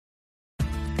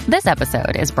This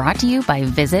episode is brought to you by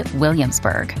Visit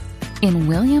Williamsburg. In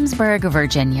Williamsburg,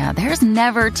 Virginia, there's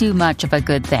never too much of a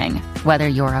good thing. Whether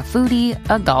you're a foodie,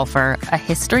 a golfer, a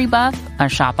history buff, a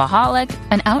shopaholic,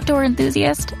 an outdoor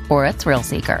enthusiast, or a thrill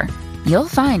seeker, you'll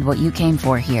find what you came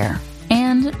for here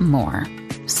and more.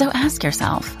 So ask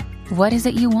yourself, what is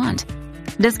it you want?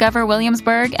 Discover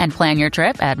Williamsburg and plan your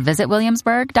trip at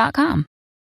visitwilliamsburg.com.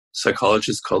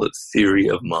 Psychologists call it theory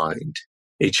of mind.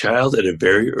 A child at a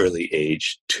very early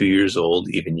age, 2 years old,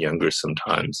 even younger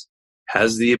sometimes,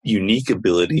 has the unique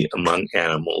ability among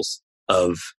animals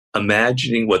of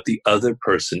imagining what the other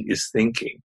person is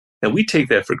thinking. Now, we take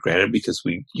that for granted because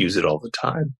we use it all the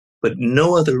time. But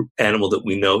no other animal that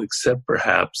we know, except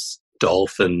perhaps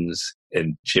dolphins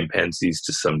and chimpanzees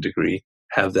to some degree,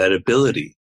 have that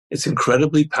ability. It's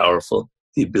incredibly powerful,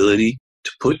 the ability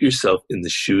to put yourself in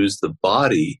the shoes, the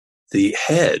body, the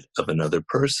head of another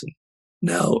person.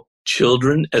 Now,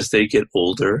 children, as they get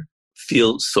older,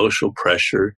 feel social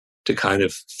pressure to kind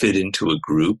of fit into a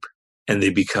group, and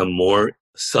they become more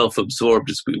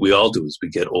self-absorbed, as we all do as we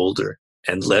get older,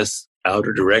 and less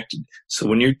outer directed. So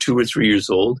when you're 2 or 3 years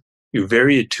old, you're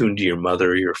very attuned to your mother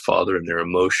or your father and their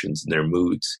emotions and their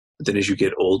moods. But then as you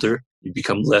get older, you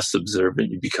become less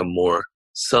observant, you become more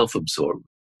self-absorbed.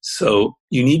 So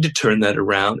you need to turn that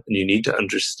around, and you need to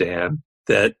understand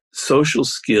that social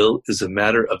skill is a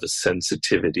matter of a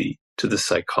sensitivity to the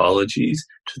psychologies,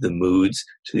 to the moods,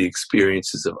 to the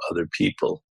experiences of other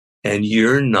people. And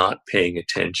you're not paying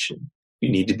attention.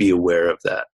 You need to be aware of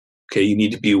that. Okay, you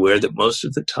need to be aware that most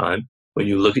of the time, when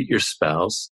you look at your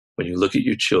spouse, when you look at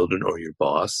your children or your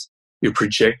boss, you're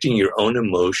projecting your own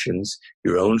emotions,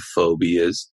 your own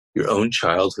phobias, your own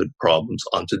childhood problems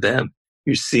onto them.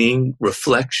 You're seeing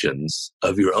reflections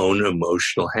of your own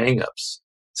emotional hangups.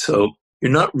 So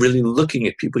you're not really looking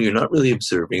at people. You're not really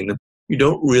observing them. You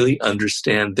don't really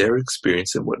understand their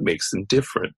experience and what makes them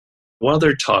different. While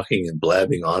they're talking and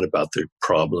blabbing on about their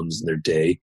problems and their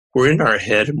day, we're in our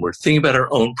head and we're thinking about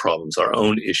our own problems, our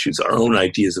own issues, our own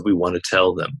ideas that we want to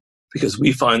tell them, because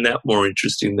we find that more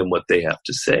interesting than what they have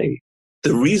to say.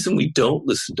 The reason we don't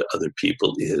listen to other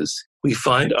people is we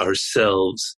find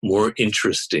ourselves more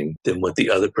interesting than what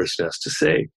the other person has to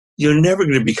say. You're never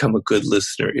going to become a good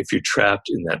listener if you're trapped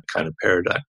in that kind of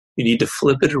paradigm. You need to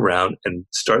flip it around and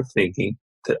start thinking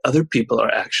that other people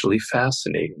are actually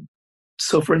fascinating.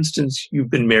 So, for instance, you've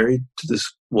been married to this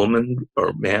woman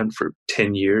or man for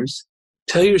 10 years.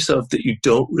 Tell yourself that you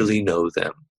don't really know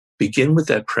them. Begin with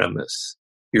that premise.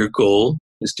 Your goal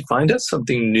is to find out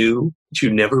something new that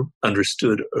you never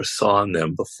understood or saw in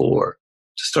them before.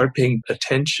 To start paying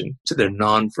attention to their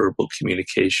nonverbal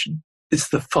communication. It's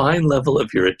the fine level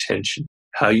of your attention,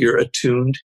 how you're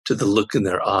attuned to the look in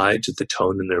their eye, to the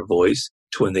tone in their voice,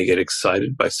 to when they get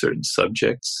excited by certain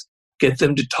subjects. Get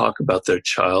them to talk about their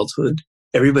childhood.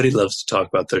 Everybody loves to talk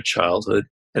about their childhood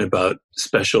and about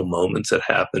special moments that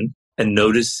happen, and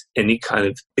notice any kind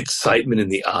of excitement in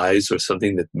the eyes or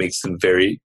something that makes them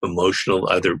very emotional,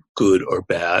 either good or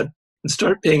bad, and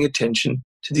start paying attention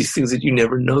to these things that you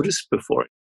never noticed before.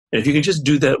 And if you can just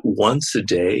do that once a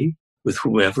day with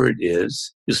whoever it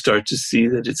is, you'll start to see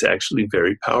that it's actually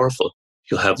very powerful.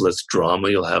 You'll have less drama,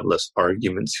 you'll have less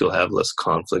arguments, you'll have less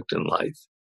conflict in life.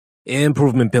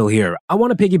 Improvement Bill here. I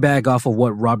want to piggyback off of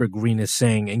what Robert Greene is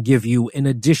saying and give you an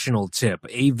additional tip,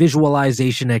 a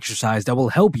visualization exercise that will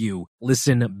help you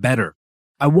listen better.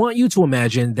 I want you to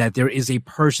imagine that there is a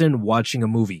person watching a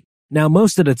movie. Now,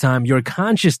 most of the time, your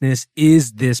consciousness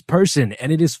is this person,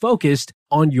 and it is focused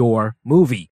on your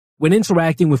movie. When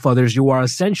interacting with others, you are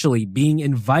essentially being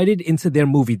invited into their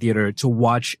movie theater to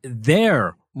watch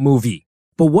their movie.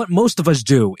 But what most of us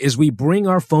do is we bring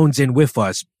our phones in with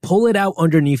us, pull it out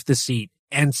underneath the seat,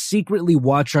 and secretly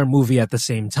watch our movie at the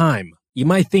same time. You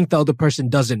might think the other person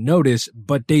doesn't notice,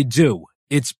 but they do.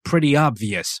 It's pretty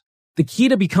obvious. The key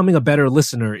to becoming a better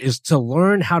listener is to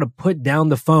learn how to put down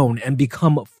the phone and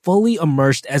become fully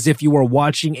immersed as if you were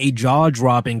watching a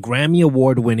jaw-dropping Grammy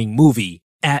Award-winning movie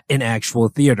at an actual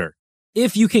theater.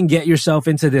 If you can get yourself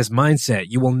into this mindset,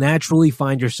 you will naturally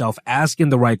find yourself asking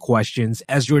the right questions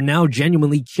as you're now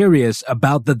genuinely curious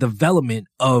about the development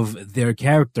of their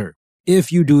character.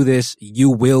 If you do this, you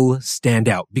will stand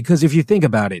out. Because if you think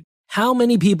about it, how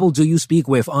many people do you speak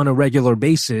with on a regular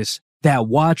basis that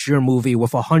watch your movie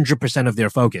with 100% of their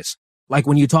focus? Like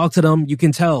when you talk to them, you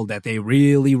can tell that they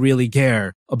really, really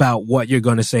care about what you're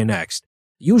going to say next.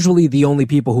 Usually the only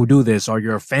people who do this are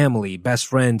your family, best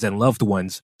friends, and loved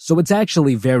ones. So it's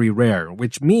actually very rare,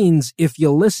 which means if you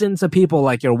listen to people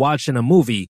like you're watching a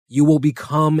movie, you will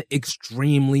become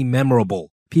extremely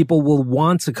memorable. People will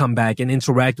want to come back and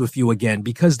interact with you again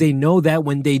because they know that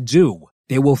when they do,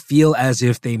 They will feel as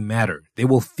if they matter. They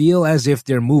will feel as if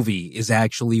their movie is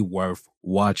actually worth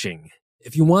watching.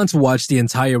 If you want to watch the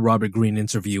entire Robert Greene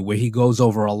interview where he goes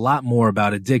over a lot more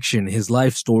about addiction, his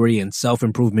life story, and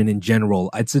self-improvement in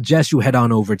general, I'd suggest you head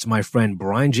on over to my friend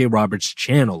Brian J. Roberts'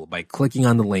 channel by clicking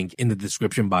on the link in the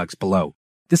description box below.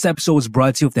 This episode is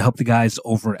brought to you with the help of the guys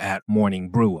over at Morning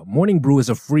Brew. Morning Brew is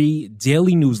a free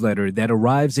daily newsletter that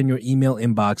arrives in your email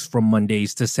inbox from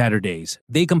Mondays to Saturdays.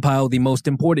 They compile the most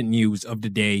important news of the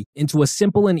day into a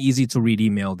simple and easy to read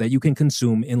email that you can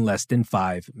consume in less than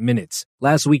 5 minutes.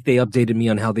 Last week, they updated me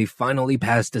on how they finally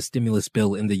passed a stimulus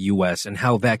bill in the U.S. and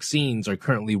how vaccines are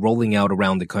currently rolling out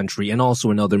around the country and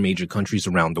also in other major countries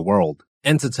around the world.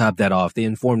 And to top that off, they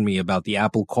informed me about the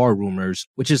Apple car rumors,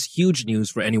 which is huge news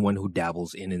for anyone who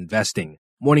dabbles in investing.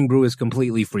 Morning Brew is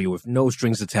completely free with no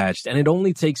strings attached, and it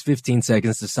only takes 15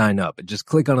 seconds to sign up. Just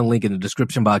click on a link in the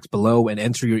description box below and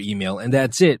enter your email, and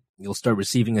that's it. You'll start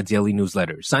receiving a daily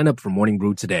newsletter. Sign up for Morning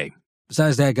Brew today.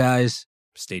 Besides that, guys,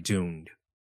 stay tuned.